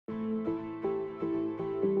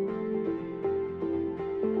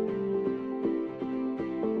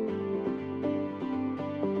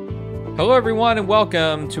Hello, everyone, and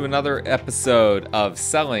welcome to another episode of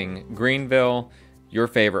Selling Greenville, your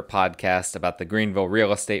favorite podcast about the Greenville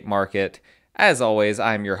real estate market. As always,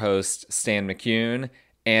 I'm your host, Stan McCune,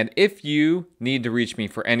 and if you need to reach me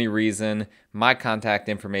for any reason, my contact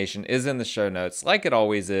information is in the show notes, like it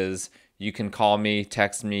always is. You can call me,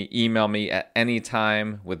 text me, email me at any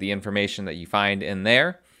time with the information that you find in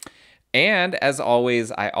there. And as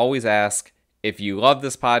always, I always ask, if you love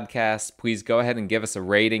this podcast, please go ahead and give us a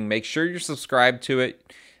rating. Make sure you're subscribed to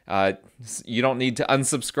it. You don't need to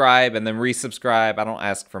unsubscribe and then resubscribe. I don't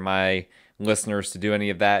ask for my listeners to do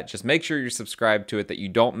any of that. Just make sure you're subscribed to it, that you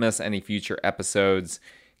don't miss any future episodes.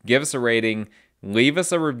 Give us a rating. Leave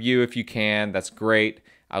us a review if you can. That's great.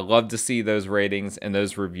 I love to see those ratings and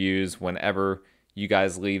those reviews whenever you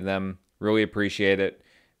guys leave them. Really appreciate it.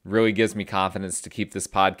 Really gives me confidence to keep this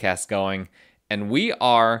podcast going. And we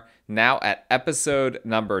are now at episode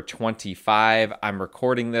number 25. I'm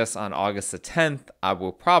recording this on August the 10th. I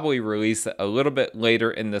will probably release it a little bit later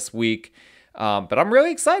in this week. But I'm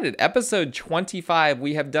really excited. Episode 25.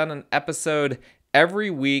 We have done an episode every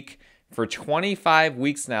week for 25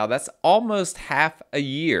 weeks now. That's almost half a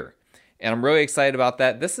year. And I'm really excited about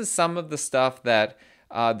that. This is some of the stuff that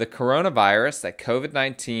the coronavirus, that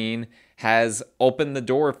COVID-19 has opened the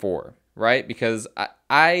door for, right? Because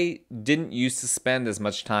I didn't used to spend as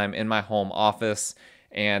much time in my home office.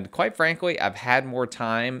 And quite frankly, I've had more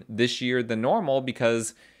time this year than normal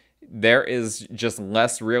because there is just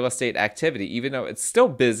less real estate activity. Even though it's still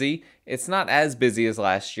busy, it's not as busy as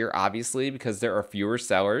last year, obviously, because there are fewer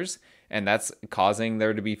sellers. And that's causing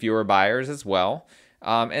there to be fewer buyers as well.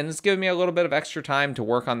 And it's given me a little bit of extra time to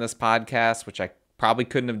work on this podcast, which I probably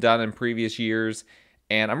couldn't have done in previous years.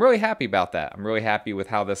 And I'm really happy about that. I'm really happy with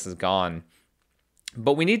how this has gone.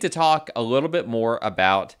 But we need to talk a little bit more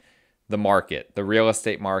about the market, the real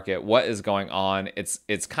estate market, what is going on. It's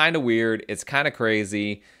kind of weird. It's kind of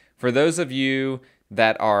crazy. For those of you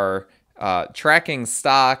that are tracking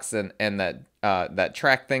stocks and that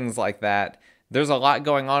track things like that, there's a lot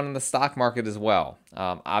going on in the stock market as well.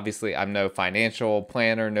 Obviously, I'm no financial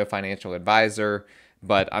planner, no financial advisor,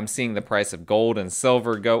 but I'm seeing the price of gold and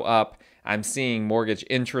silver go up. I'm seeing mortgage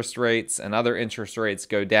interest rates and other interest rates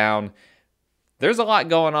go down. There's a lot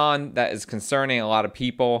going on that is concerning a lot of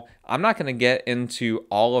people. I'm not going to get into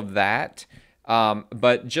all of that,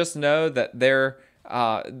 but just know that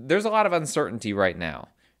there's a lot of uncertainty right now,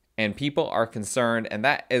 and people are concerned, and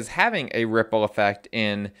that is having a ripple effect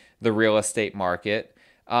in the real estate market,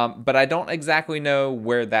 but I don't exactly know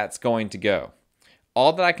where that's going to go.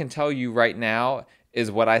 All that I can tell you right now is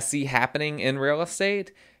what I see happening in real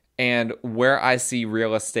estate and where I see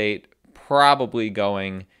real estate probably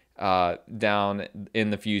going down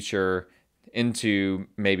in the future into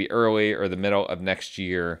maybe early or the middle of next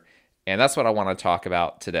year. And that's what I want to talk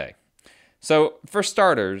about today. So for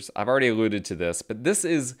starters, I've already alluded to this, but this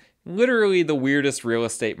is literally the weirdest real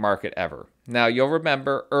estate market ever. Now, you'll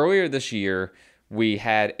remember earlier this year, we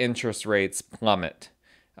had interest rates plummet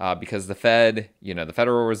because the Fed, the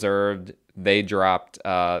Federal Reserve, they dropped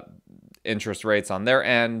interest rates on their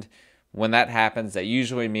end. When that happens, that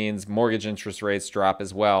usually means mortgage interest rates drop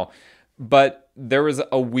as well. But there was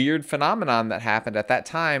a weird phenomenon that happened at that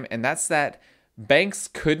time, and that's that banks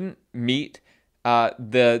couldn't meet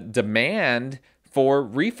the demand for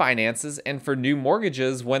refinances and for new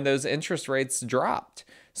mortgages when those interest rates dropped.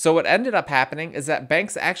 So what ended up happening is that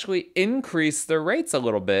banks actually increased their rates a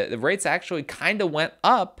little bit. The rates actually kind of went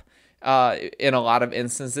up in a lot of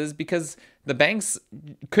instances because the banks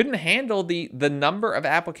couldn't handle the number of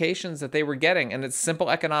applications that they were getting. And it's simple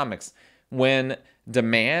economics. When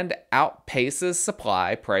demand outpaces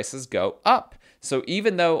supply, prices go up. So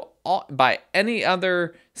even though by any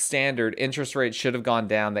other standard, interest rates should have gone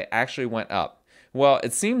down, they actually went up. Well,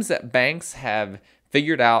 it seems that banks have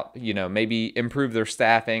figured out, maybe improve their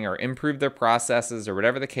staffing or improve their processes or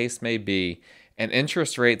whatever the case may be. And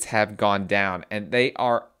interest rates have gone down, and they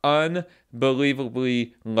are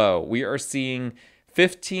unbelievably low. We are seeing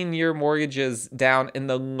 15-year mortgages down in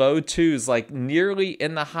the low twos, like nearly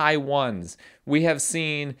in the high ones. We have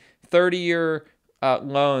seen 30-year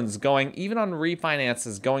loans going, even on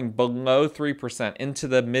refinances, going below 3% into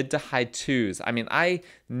the mid to high twos. I mean, I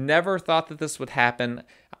never thought that this would happen.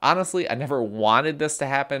 Honestly, I never wanted this to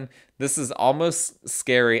happen. This is almost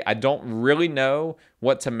scary. I don't really know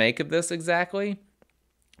what to make of this exactly,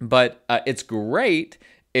 but it's great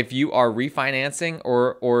if you are refinancing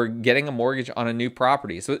or getting a mortgage on a new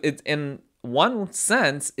property. So it's, in one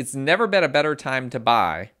sense, it's never been a better time to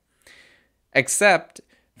buy, except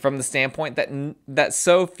from the standpoint that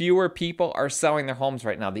so fewer people are selling their homes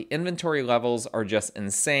right now. The inventory levels are just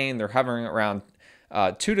insane. They're hovering around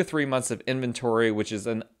 2 to 3 months of inventory, which is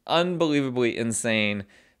an unbelievably insane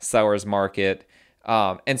seller's market.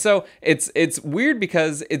 And so it's weird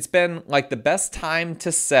because it's been like the best time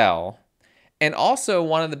to sell and also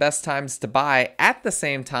one of the best times to buy at the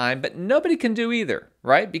same time, but nobody can do either,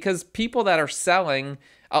 right? Because people that are selling,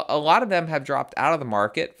 a lot of them have dropped out of the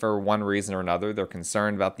market for one reason or another. They're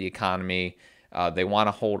concerned about the economy. They want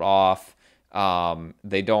to hold off.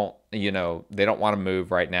 They don't want to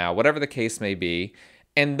move right now, whatever the case may be.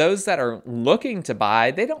 And those that are looking to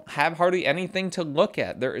buy, they don't have hardly anything to look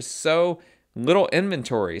at. There is so little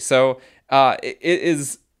inventory. So it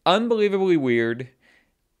is unbelievably weird.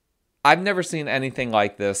 I've never seen anything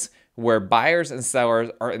like this where buyers and sellers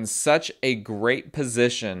are in such a great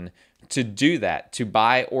position to do that, to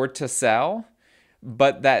buy or to sell,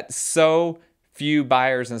 but that so few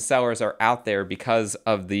buyers and sellers are out there because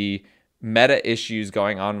of the meta issues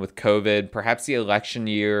going on with COVID. Perhaps the election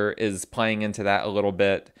year is playing into that a little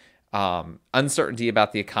bit. Uncertainty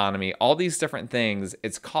about the economy, all these different things.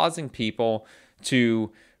 It's causing people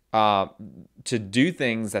to do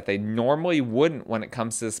things that they normally wouldn't when it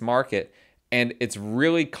comes to this market. And it's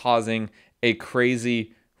really causing a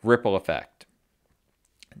crazy ripple effect.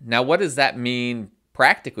 Now, what does that mean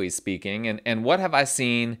practically speaking? And what have I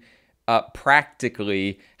seen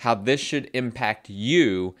practically how this should impact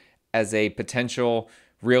you as a potential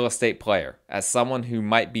real estate player, as someone who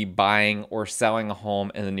might be buying or selling a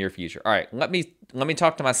home in the near future? All right, let me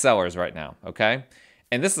talk to my sellers right now, okay?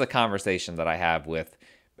 And this is a conversation that I have with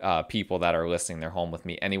people that are listing their home with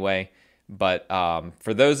me anyway. But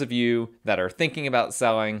for those of you that are thinking about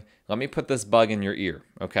selling, let me put this bug in your ear,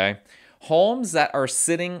 okay? Homes that are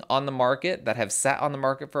sitting on the market, that have sat on the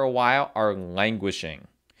market for a while, are languishing.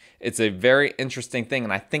 It's a very interesting thing,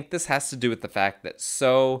 and I think this has to do with the fact that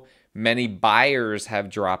so many buyers have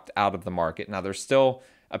dropped out of the market. Now, there still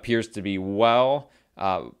appears to be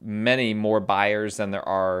many more buyers than there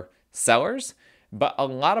are sellers, but a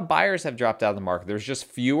lot of buyers have dropped out of the market. There's just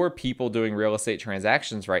fewer people doing real estate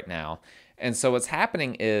transactions right now. And so what's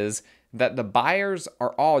happening is that the buyers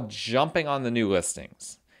are all jumping on the new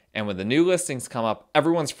listings. And when the new listings come up,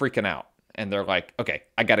 everyone's freaking out. And they're like, okay,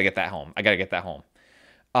 I got to get that home. I got to get that home.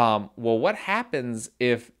 Well, what happens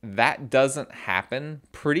if that doesn't happen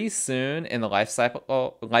pretty soon in the life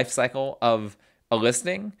cycle of a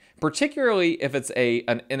listing, particularly if it's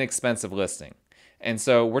an inexpensive listing? And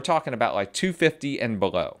so we're talking about like $250 and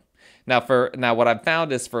below. Now what I've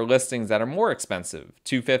found is for listings that are more expensive,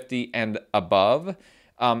 $250 and above,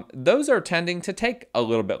 those are tending to take a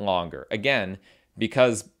little bit longer. Again,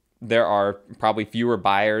 because there are probably fewer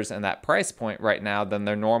buyers in that price point right now than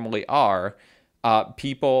there normally are.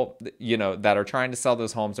 People, that are trying to sell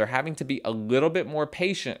those homes are having to be a little bit more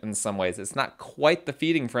patient in some ways. It's not quite the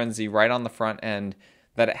feeding frenzy right on the front end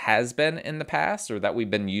that it has been in the past, or that we've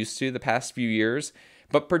been used to the past few years.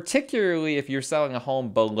 But particularly if you're selling a home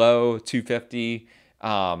below $250,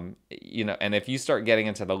 and if you start getting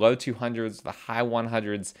into the low 200s, the high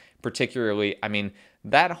 100s, particularly, I mean,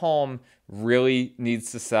 that home really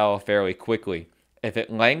needs to sell fairly quickly. If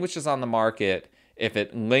it languishes on the market, if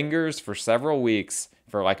it lingers for several weeks,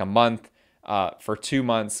 for like a month, for 2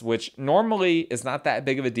 months, which normally is not that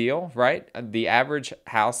big of a deal, right? The average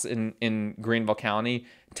house in Greenville County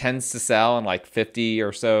tends to sell in like 50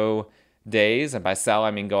 or so days. And by sell,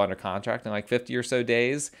 I mean go under contract in like 50 or so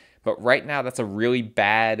days. But right now, that's a really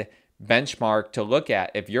bad benchmark to look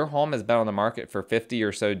at. If your home has been on the market for 50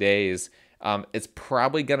 or so days, it's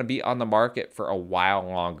probably going to be on the market for a while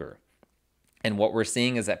longer. And what we're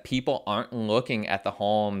seeing is that people aren't looking at the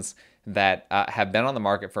homes that have been on the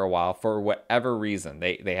market for a while for whatever reason.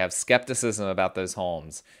 They have skepticism about those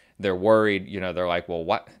homes. They're worried, they're like, well,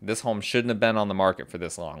 what? This home shouldn't have been on the market for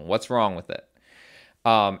this long. What's wrong with it?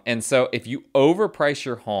 And so if you overprice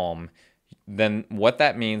your home, then what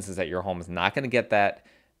that means is that your home is not going to get that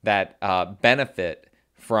benefit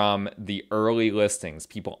from the early listings.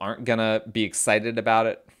 People aren't going to be excited about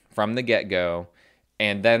it from the get-go.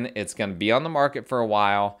 And then it's going to be on the market for a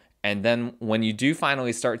while. And then when you do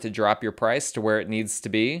finally start to drop your price to where it needs to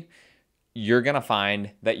be, you're going to find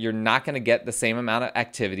that you're not going to get the same amount of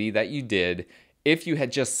activity that you did if you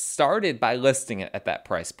had just started by listing it at that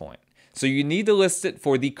price point. So you need to list it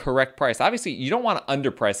for the correct price. Obviously, you don't want to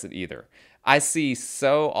underprice it either. I see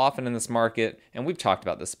so often in this market, and we've talked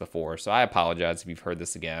about this before, so I apologize if you've heard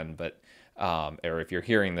this again, or if you're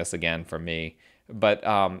hearing this again from me. But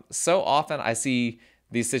so often I see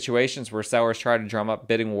these situations where sellers try to drum up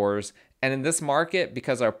bidding wars. And in this market,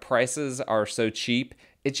 because our prices are so cheap,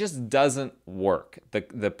 it just doesn't work.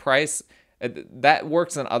 The price That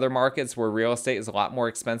works in other markets where real estate is a lot more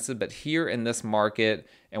expensive, but here in this market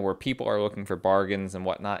and where people are looking for bargains and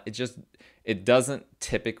whatnot, it doesn't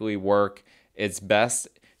typically work. It's best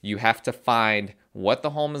you have to find what the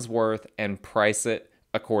home is worth and price it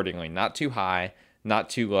accordingly. Not too high, not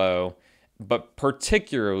too low, but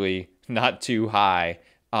particularly not too high.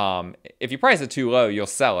 If you price it too low, you'll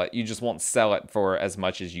sell it. You just won't sell it for as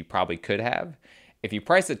much as you probably could have. If you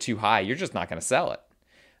price it too high, you're just not going to sell it.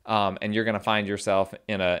 And you're going to find yourself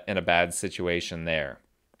in a bad situation there.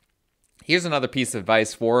 Here's another piece of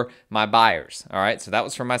advice for my buyers. All right, so that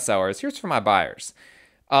was for my sellers. Here's for my buyers.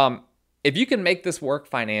 If you can make this work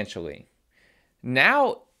financially,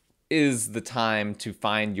 now is the time to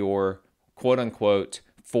find your quote unquote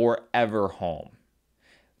forever home.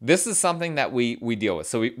 This is something that we deal with.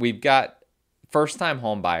 So we've got first-time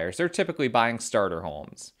home buyers. They're typically buying starter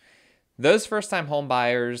homes. Those first-time home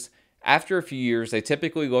buyers, after a few years, they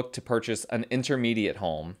typically look to purchase an intermediate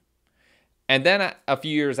home. And then a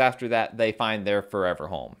few years after that, they find their forever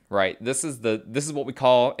home, right? This is what we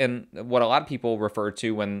call, and what a lot of people refer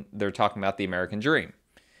to when they're talking about the American dream.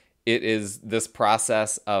 It is this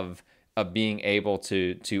process of being able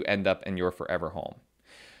to end up in your forever home.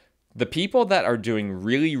 The people that are doing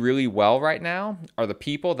really, really well right now are the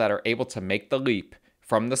people that are able to make the leap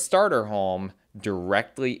from the starter home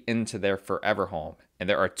directly into their forever home. And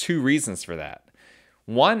there are two reasons for that.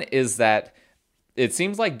 One is that it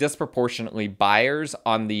seems like disproportionately buyers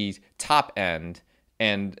on the top end,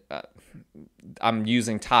 and I'm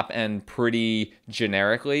using top end pretty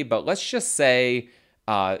generically, but let's just say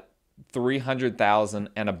 300,000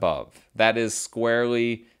 and above. That is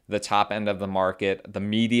squarely the top end of the market. The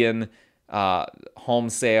median home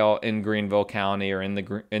sale in Greenville County or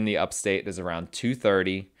in the Upstate is around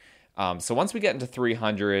 230. So once we get into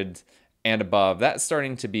 300 and above, that's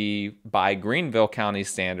starting to be, by Greenville County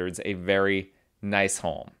standards, a very nice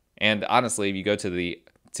home. And honestly, if you go to the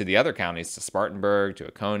other counties, to Spartanburg, to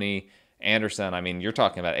Oconee, Anderson, I mean, you're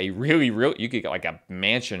talking about a really, you could get like a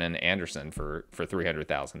mansion in Anderson for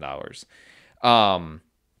 $300,000.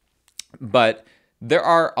 But there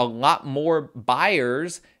are a lot more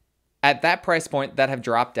buyers at that price point that have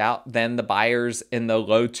dropped out than the buyers in the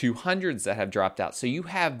low 200s that have dropped out. So you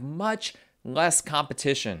have much less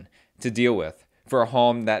competition to deal with for a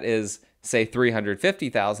home that is, say,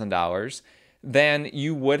 $350,000 than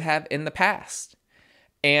you would have in the past.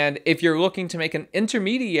 And if you're looking to make an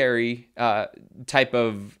intermediary type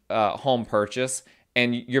of home purchase,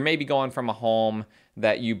 and you're maybe going from a home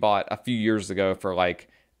that you bought a few years ago for like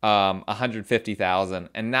 $150,000,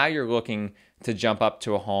 and now you're looking to jump up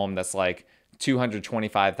to a home that's like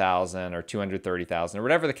 $225,000 or $230,000 or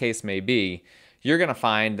whatever the case may be, you're going to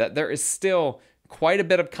find that there is still quite a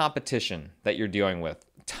bit of competition that you're dealing with.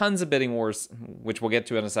 Tons of bidding wars, which we'll get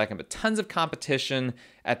to in a second, but tons of competition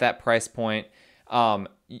at that price point.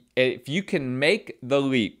 If you can make the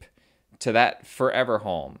leap to that forever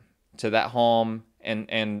home, to that home,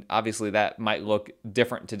 and obviously that might look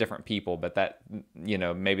different to different people, but that,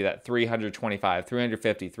 maybe that $325,000,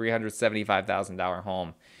 $350,000, $375,000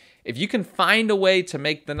 home, if you can find a way to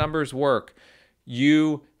make the numbers work,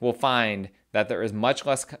 you will find that there is much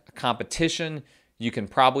less competition. You can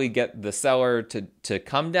probably get the seller to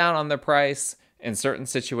come down on their price in certain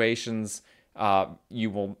situations.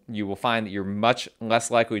 You will find that you're much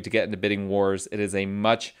less likely to get into bidding wars. It is a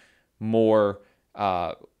much more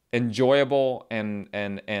enjoyable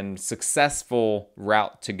and successful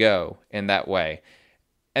route to go in that way.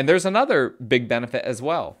 And there's another big benefit as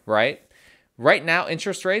well, right? Right now,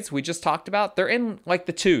 interest rates, we just talked about, they're in like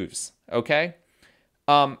the 2s, okay?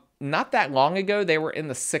 Not that long ago, they were in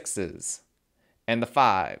the 6s and the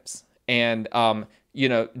 5s. And,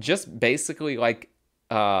 just basically like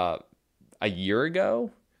a year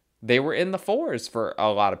ago, they were in the 4s for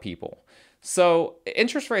a lot of people. So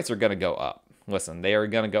interest rates are going to go up. Listen, they are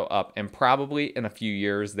going to go up, and probably in a few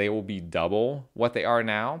years, they will be double what they are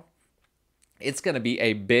now. It's going to be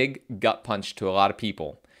a big gut punch to a lot of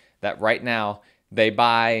people that right now they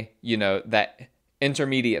buy, that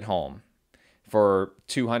intermediate home for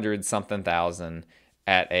 200 something thousand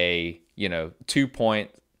at a,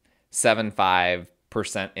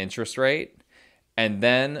 2.75% interest rate. And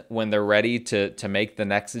then when they're ready to make the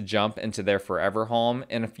next jump into their forever home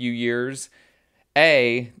in a few years,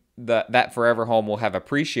 that forever home will have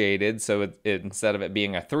appreciated. So instead of it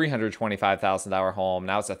being a $325,000 home,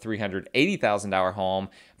 now it's a $380,000 home.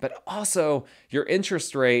 But also your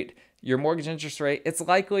interest rate, your mortgage interest rate, it's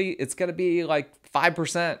going to be like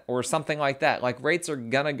 5% or something like that. Like rates are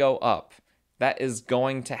going to go up. That is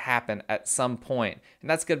going to happen at some point. And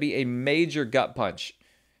that's going to be a major gut punch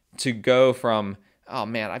to go from oh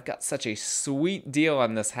man, I've got such a sweet deal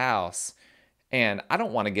on this house and I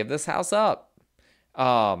don't want to give this house up.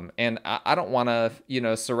 And I don't want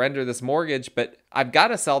to, surrender this mortgage, but I've got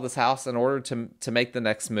to sell this house in order to make the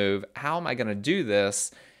next move. How am I going to do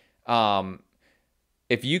this?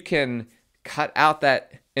 If you can cut out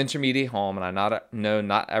that intermediate home, and I know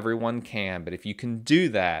not everyone can, but if you can do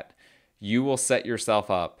that, you will set yourself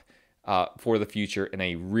up for the future in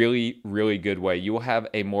a really, really good way. You will have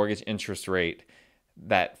a mortgage interest rate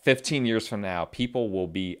that 15 years from now, people will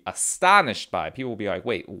be astonished by. People will be like,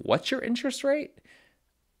 wait, what's your interest rate?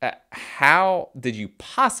 How did you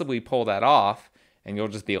possibly pull that off? And you'll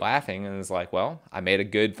just be laughing. And it's like, well, I made a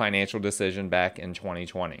good financial decision back in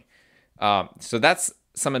 2020. So that's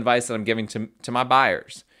some advice that I'm giving to my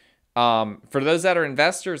buyers. For those that are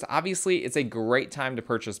investors, obviously it's a great time to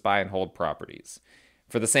purchase buy and hold properties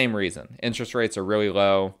for the same reason. Interest rates are really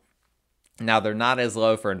low. Now, they're not as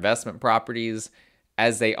low for investment properties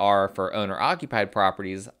as they are for owner-occupied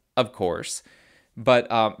properties, of course. But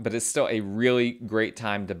it's still a really great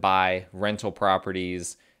time to buy rental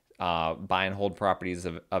properties, buy and hold properties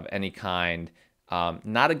of any kind.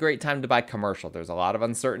 Not a great time to buy commercial. There's a lot of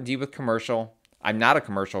uncertainty with commercial. I'm not a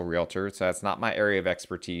commercial realtor, so that's not my area of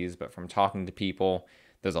expertise. But from talking to people,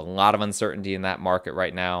 there's a lot of uncertainty in that market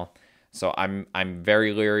right now. So I'm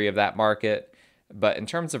very leery of that market. But in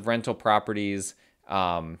terms of rental properties,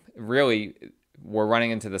 really, we're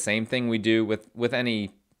running into the same thing we do with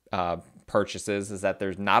any purchases, is that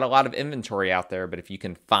there's not a lot of inventory out there, but if you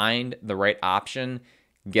can find the right option,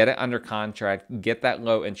 get it under contract, get that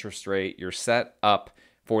low interest rate, you're set up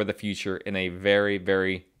for the future in a very,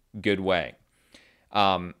 very good way.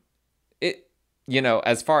 As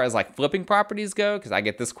far as like flipping properties go, because I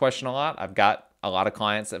get this question a lot, I've got a lot of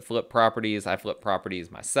clients that flip properties. I flip properties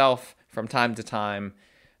myself from time to time.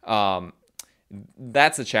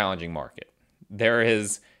 That's a challenging market. There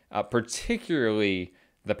is particularly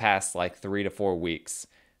the past like 3 to 4 weeks,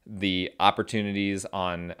 the opportunities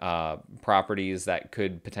on properties that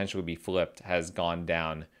could potentially be flipped has gone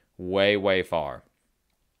down way, way far.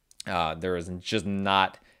 There is just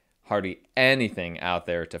not hardly anything out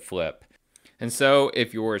there to flip. And so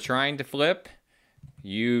if you're trying to flip,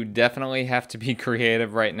 you definitely have to be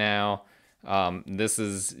creative right now. It's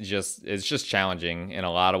just challenging in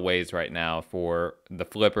a lot of ways right now for the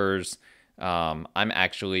flippers. I'm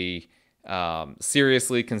actually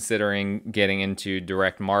seriously considering getting into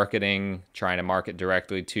direct marketing, trying to market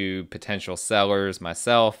directly to potential sellers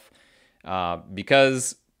myself,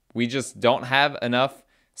 because we just don't have enough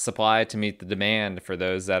supply to meet the demand for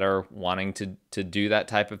those that are wanting to do that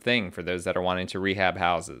type of thing, for those that are wanting to rehab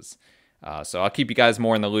houses. So I'll keep you guys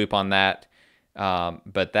more in the loop on that.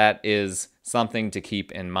 But that is something to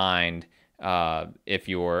keep in mind if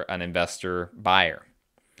you're an investor buyer.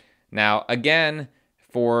 Now, again,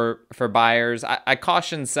 for buyers, I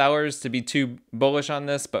caution sellers to be too bullish on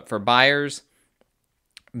this, but for buyers,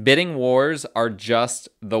 bidding wars are just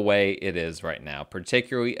the way it is right now.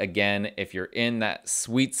 Particularly, again, if you're in that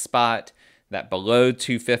sweet spot, that below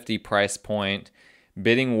 250 price point,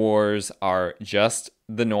 bidding wars are just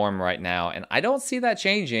the norm right now. And I don't see that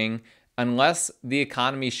changing unless the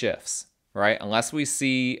economy shifts, right? Unless we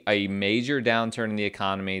see a major downturn in the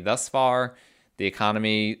economy. Thus far, the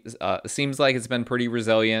economy seems like it's been pretty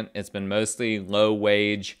resilient. It's been mostly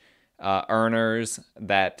low-wage earners,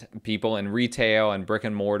 that people in retail and brick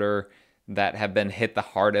and mortar that have been hit the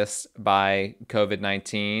hardest by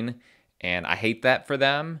COVID-19. And I hate that for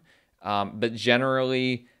them. But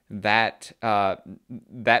generally, that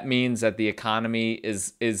means that the economy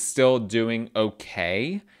is still doing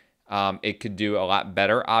okay. It could do a lot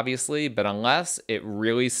better, obviously, but unless it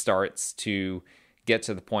really starts to get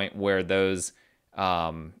to the point where those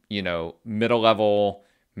middle-level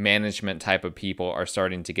management type of people are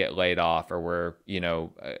starting to get laid off, or where,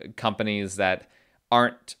 companies that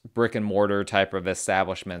aren't brick and mortar type of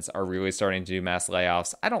establishments are really starting to do mass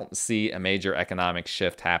layoffs, I don't see a major economic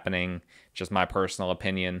shift happening, just my personal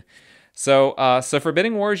opinion. So for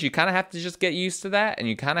bidding wars, you kind of have to just get used to that, and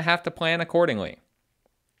you kind of have to plan accordingly.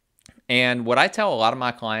 And what I tell a lot of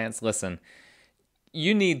my clients, listen,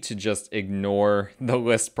 you need to just ignore the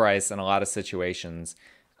list price in a lot of situations.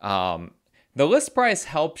 The list price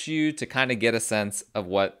helps you to kind of get a sense of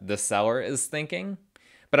what the seller is thinking.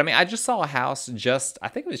 But I mean, I just saw a house I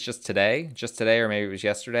think it was just today, or maybe it was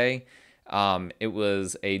yesterday. It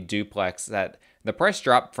was a duplex that the price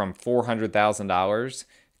dropped from $400,000,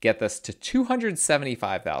 get this, to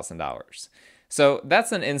 $275,000. So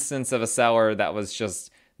that's an instance of a seller that was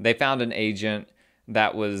just, they found an agent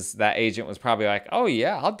that agent was probably like, oh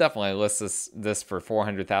yeah, I'll definitely list this for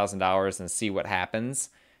 $400,000 and see what happens.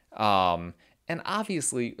 And And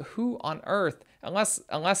obviously, who on earth, unless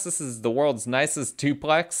this is the world's nicest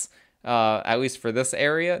duplex, at least for this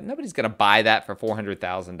area, nobody's going to buy that for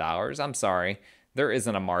 $400,000. I'm sorry. There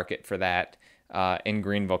isn't a market for that in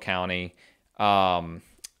Greenville County. You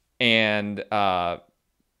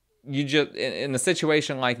just, in a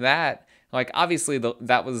situation like that, like obviously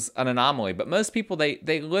that was an anomaly, but most people,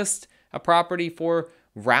 they list a property for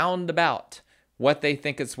roundabout what they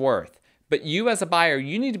think it's worth. But you as a buyer,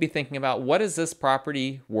 you need to be thinking about, what is this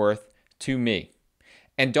property worth to me?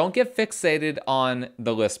 And don't get fixated on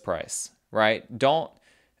the list price, right? Don't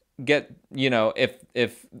get,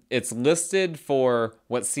 if it's listed for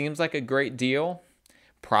what seems like a great deal,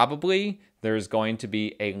 probably there's going to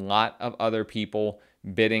be a lot of other people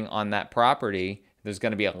bidding on that property. There's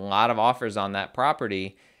going to be a lot of offers on that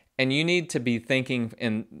property. And you need to be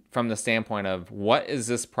thinking from the standpoint of, what is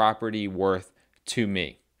this property worth to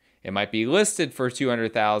me? It might be listed for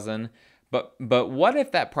 $200,000, but what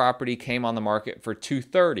if that property came on the market for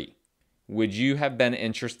 $230,000? Would you have been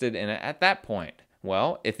interested in it at that point?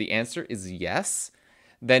 Well, if the answer is yes,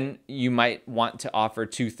 then you might want to offer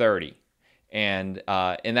 $230,000. And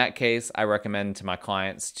in that case, I recommend to my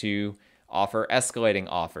clients to offer escalating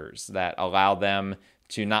offers that allow them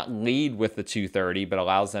to not lead with the $230,000, but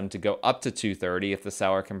allows them to go up to $230,000 if the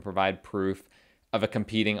seller can provide proof of a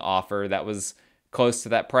competing offer that was close to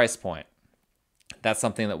that price point. That's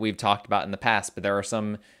something that we've talked about in the past, but there are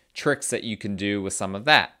some tricks that you can do with some of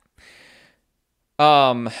that.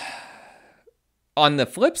 On the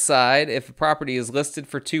flip side, if a property is listed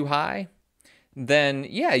for too high, then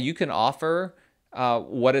yeah, you can offer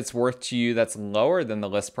what it's worth to you that's lower than the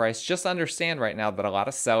list price. Just understand right now that a lot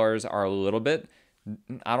of sellers are a little bit,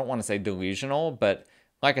 I don't want to say delusional, but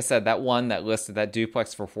like I said, that one that listed that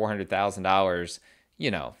duplex for $400,000,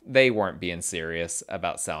 they weren't being serious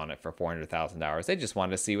about selling it for $400,000. They just wanted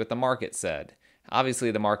to see what the market said. Obviously,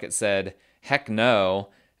 the market said, heck no,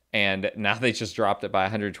 and now they just dropped it by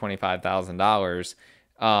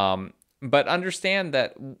 $125,000. But understand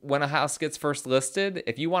that when a house gets first listed,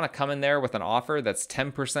 if you want to come in there with an offer that's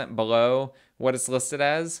 10% below what it's listed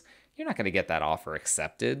as, you're not going to get that offer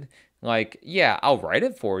accepted. Like, yeah, I'll write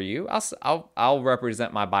it for you. I'll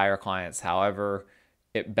represent my buyer clients however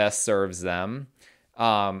it best serves them.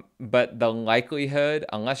 But the likelihood,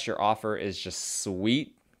 unless your offer is just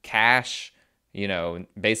sweet cash,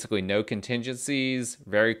 basically no contingencies,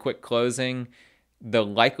 very quick closing, the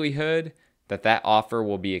likelihood that offer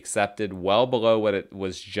will be accepted well below what it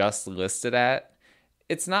was just listed at,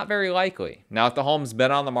 it's not very likely. Now, if the home's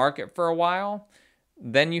been on the market for a while,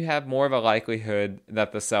 then you have more of a likelihood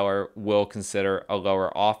that the seller will consider a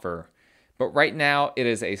lower offer. But right now, it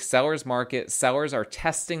is a seller's market. Sellers are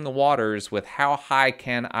testing the waters with how high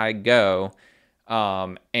can I go?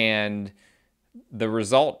 And the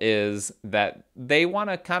result is that they want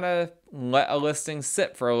to kind of let a listing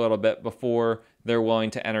sit for a little bit before they're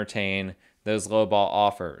willing to entertain those lowball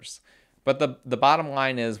offers. But the bottom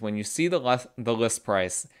line is, when you see the list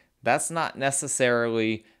price, that's not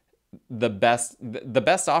necessarily the best. The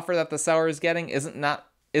best offer that the seller is getting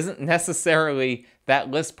isn't necessarily that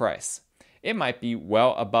list price. It might be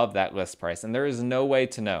well above that list price, and there is no way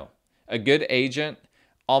to know. A good agent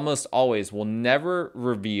almost always will never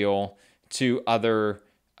reveal to other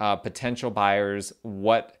potential buyers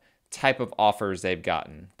what type of offers they've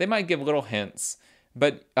gotten. They might give little hints,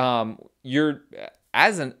 but you're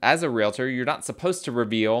as a realtor, you're not supposed to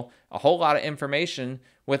reveal a whole lot of information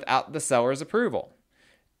without the seller's approval.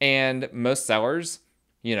 And most sellers,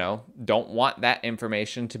 don't want that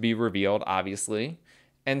information to be revealed, obviously.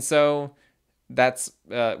 And so that's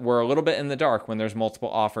we're a little bit in the dark when there's multiple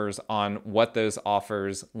offers on what those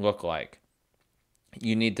offers look like.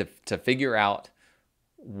 You need to figure out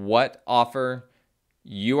what offer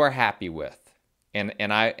you are happy with. And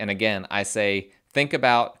again, I say, think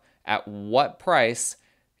about at what price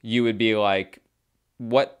you would be like,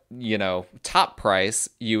 what, top price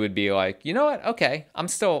you would be like, you know what? Okay, I'm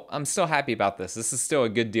still happy about this. This is still a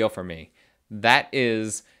good deal for me. That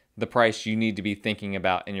is the price you need to be thinking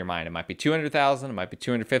about in your mind. It might be $200,000, it might be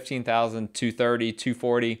 $215,000, $230,000,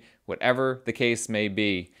 $240,000, whatever the case may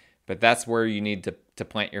be. But that's where you need to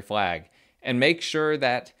plant your flag, and make sure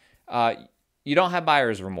that you don't have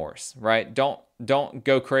buyer's remorse, right? Don't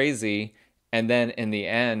go crazy and then in the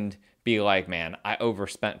end be like, man, I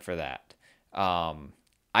overspent for that. I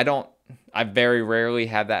very rarely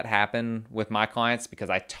have that happen with my clients, because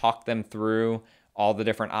I talk them through all the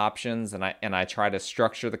different options, and I try to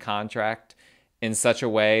structure the contract in such a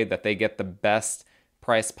way that they get the best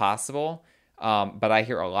price possible. But I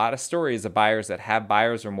hear a lot of stories of buyers that have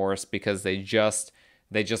buyer's remorse because they just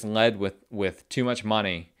led with too much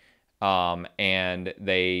money and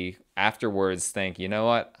they afterwards think, you know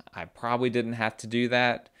what, I probably didn't have to do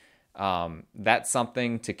that. That's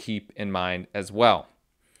something to keep in mind as well.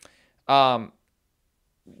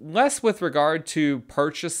 Less with regard to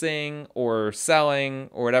purchasing or selling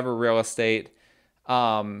or whatever real estate.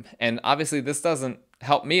 And obviously this doesn't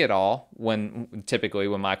help me at all typically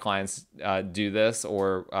when my clients do this,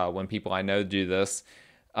 or when people I know do this.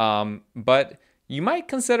 But you might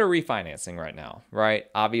consider refinancing right now, right?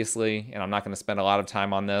 Obviously, and I'm not going to spend a lot of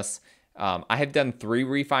time on this. I have done 3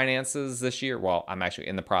 refinances this year. Well, I'm actually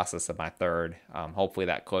in the process of my third. Hopefully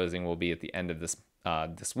that closing will be at the end of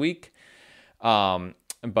this week.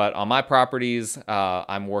 But on my properties,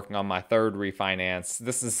 I'm working on my third refinance.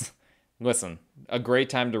 This is, listen, a great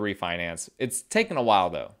time to refinance. It's taken a while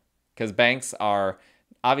though, because banks are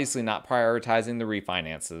obviously not prioritizing the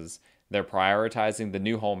refinances. They're prioritizing the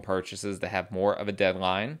new home purchases that have more of a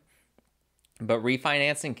deadline. But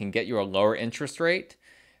refinancing can get you a lower interest rate.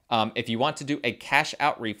 If you want to do a cash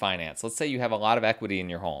out refinance, let's say you have a lot of equity in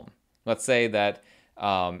your home. Let's say that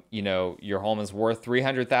your home is worth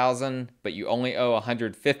 $300,000, but you only owe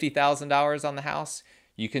 $150,000 on the house.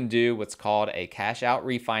 You can do what's called a cash out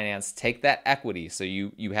refinance. Take that equity. So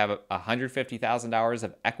you have $150,000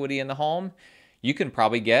 of equity in the home. You can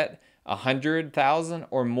probably get $100,000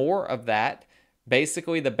 or more of that.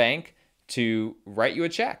 Basically, the bank to write you a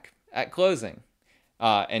check at closing,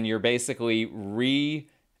 and you're basically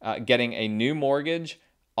getting a new mortgage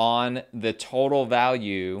on the total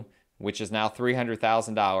value, which is now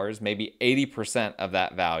 $300,000, maybe 80% of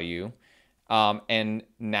that value. And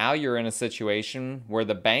now you're in a situation where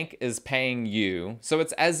the bank is paying you. So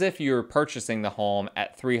it's as if you're purchasing the home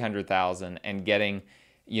at $300,000 and getting,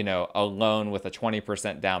 a loan with a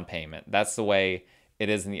 20% down payment. That's the way it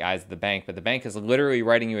is in the eyes of the bank. But the bank is literally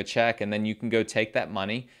writing you a check, and then you can go take that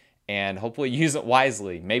money and hopefully use it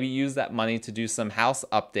wisely. Maybe use that money to do some house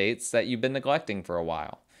updates that you've been neglecting for a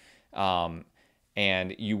while.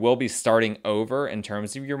 And you will be starting over in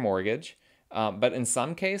terms of your mortgage. But in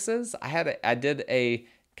some cases, I did a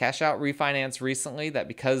cash out refinance recently that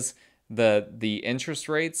because the interest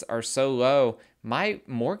rates are so low, my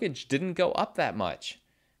mortgage didn't go up that much,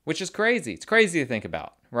 which is crazy. It's crazy to think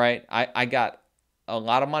about, right? I got a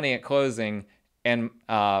lot of money at closing, and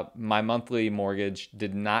my monthly mortgage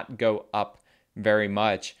did not go up very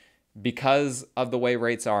much because of the way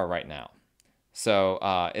rates are right now. So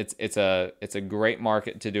it's a great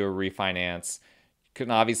market to do a refinance. You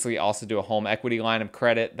can obviously also do a home equity line of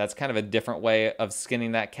credit. That's kind of a different way of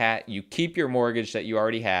skinning that cat. You keep your mortgage that you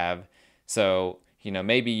already have. So,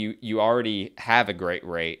 maybe you already have a great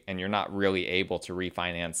rate and you're not really able to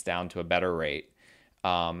refinance down to a better rate.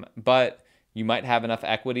 But you might have enough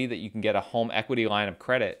equity that you can get a home equity line of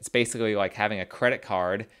credit. It's basically like having a credit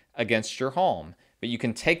card against your home. But you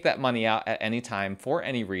can take that money out at any time for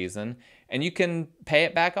any reason, and you can pay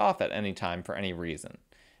it back off at any time for any reason.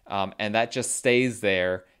 And that just stays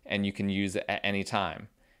there, and you can use it at any time.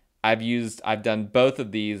 I've done both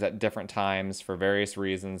of these at different times for various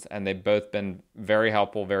reasons, and they've both been very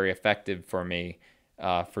helpful, very effective for me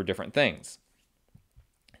for different things.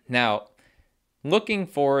 Now, looking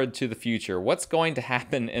forward to the future, what's going to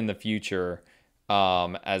happen in the future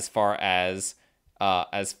as far as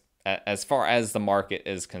the market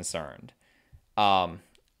is concerned?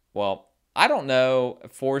 Well, I don't know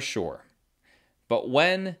for sure, but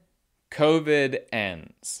when COVID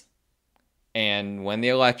ends and when the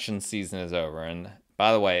election season is over, and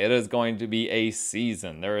by the way, it is going to be a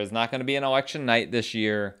season. There is not going to be an election night this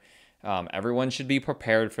year. Everyone should be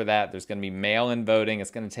prepared for that. There's going to be mail-in voting.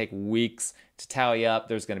 It's going to take weeks to tally up.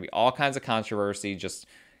 There's going to be all kinds of controversy. Just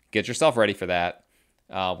get yourself ready for that.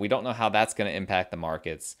 We don't know how that's going to impact the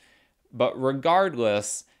markets. But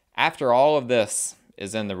regardless, after all of this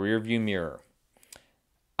is in the rearview mirror,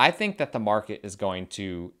 I think that the market is going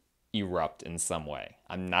to erupt in some way.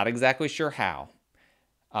 I'm not exactly sure how.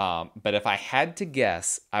 But if I had to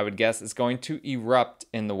guess, I would guess it's going to erupt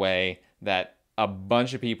in the way that a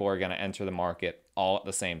bunch of people are going to enter the market all at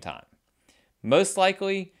the same time. Most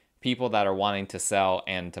likely, people that are wanting to sell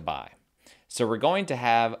and to buy. So we're going to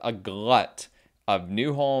have a glut of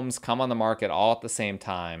new homes come on the market all at the same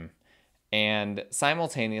time. And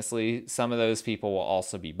simultaneously, some of those people will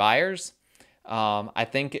also be buyers. I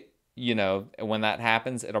think, when that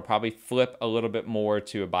happens, it'll probably flip a little bit more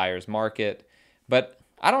to a buyer's market. But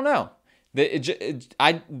I don't know.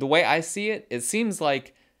 The way I see it, it seems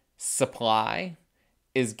like supply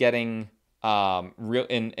is getting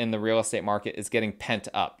in the real estate market is getting pent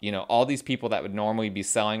up. All these people that would normally be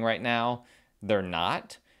selling right now, they're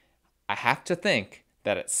not. I have to think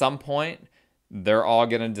that at some point they're all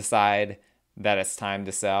going to decide that it's time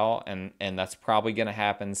to sell, and that's probably going to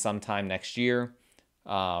happen sometime next year.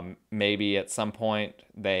 Maybe at some point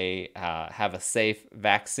they have a safe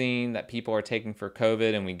vaccine that people are taking for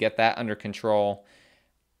COVID and we get that under control.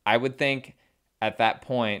 I would think at that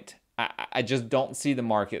point, I just don't see the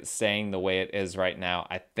market staying the way it is right now.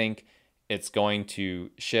 I think it's going to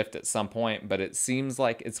shift at some point, but it seems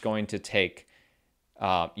like it's going to take,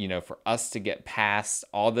 for us to get past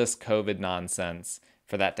all this COVID nonsense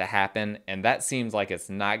for that to happen. And that seems like it's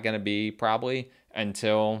not going to be probably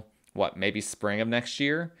until maybe spring of next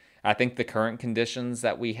year. I think the current conditions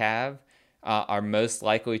that we have are most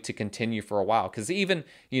likely to continue for a while. Because even,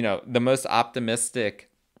 the most optimistic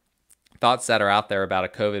thoughts that are out there about a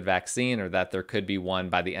COVID vaccine or that there could be one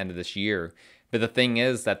by the end of this year. But the thing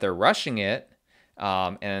is that they're rushing it.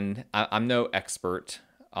 And I'm no expert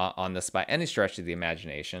on this by any stretch of the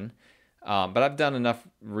imagination. But I've done enough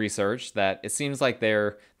research that it seems like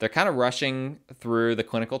they're kind of rushing through the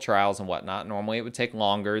clinical trials and whatnot. Normally it would take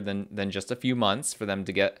longer than just a few months for them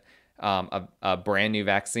to get a brand new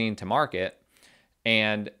vaccine to market.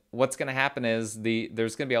 And what's going to happen is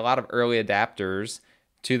there's going to be a lot of early adapters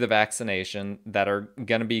to the vaccination that are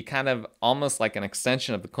going to be kind of almost like an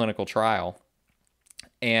extension of the clinical trial.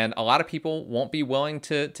 And a lot of people won't be willing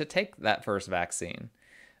to take that first vaccine,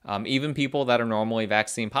 even people that are normally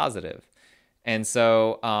vaccine positive. And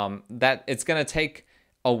so that it's going to take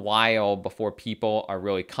a while before people are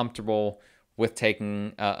really comfortable with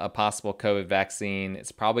taking a possible COVID vaccine.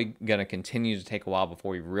 It's probably going to continue to take a while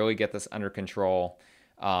before we really get this under control.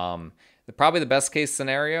 Probably the best case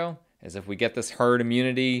scenario is if we get this herd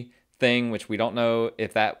immunity thing, which we don't know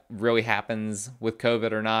if that really happens with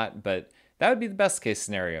COVID or not, but that would be the best case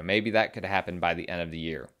scenario. Maybe that could happen by the end of the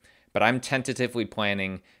year. But I'm tentatively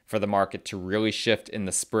planning for the market to really shift in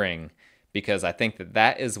the spring, because I think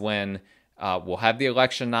that is when we'll have the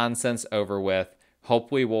election nonsense over with.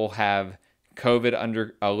 Hopefully we'll have COVID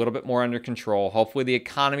under a little bit more under control. Hopefully the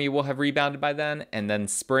economy will have rebounded by then. And then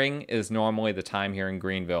spring is normally the time here in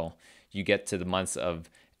Greenville. You get to the months of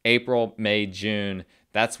April, May, June.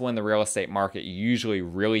 That's when the real estate market usually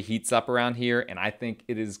really heats up around here. And I think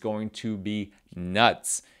it is going to be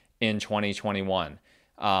nuts in 2021.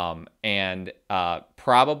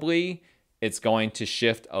 Probably it's going to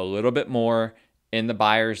shift a little bit more in the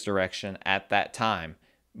buyer's direction at that time.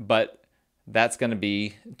 But that's going to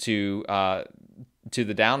be to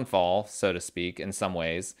the downfall, so to speak, in some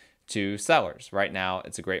ways, to sellers. Right now,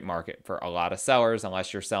 it's a great market for a lot of sellers,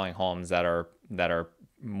 unless you're selling homes that are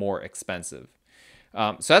more expensive.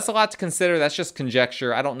 So that's a lot to consider. That's just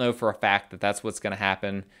conjecture. I don't know for a fact that that's what's going to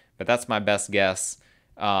happen, but that's my best guess.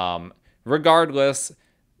 Regardless,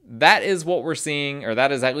 that is what we're seeing, or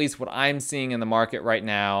that is at least what I'm seeing in the market right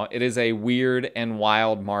now. It is a weird and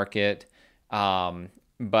wild market,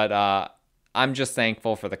 but I'm just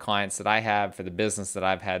thankful for the clients that I have, for the business that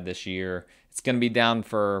I've had this year. It's going to be down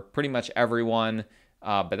for pretty much everyone,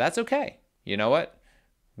 but that's okay. You know what?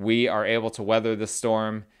 We are able to weather this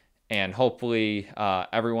storm, and hopefully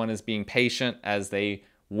everyone is being patient as they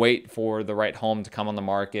wait for the right home to come on the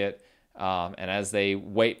market, and as they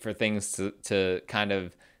wait for things to kind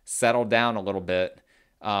of settle down a little bit.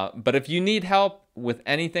 But if you need help with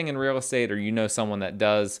anything in real estate, or you know someone that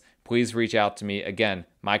does, please reach out to me. Again,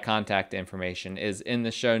 my contact information is in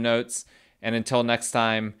the show notes. And until next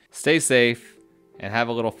time, stay safe and have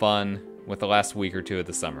a little fun with the last week or two of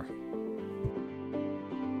the summer.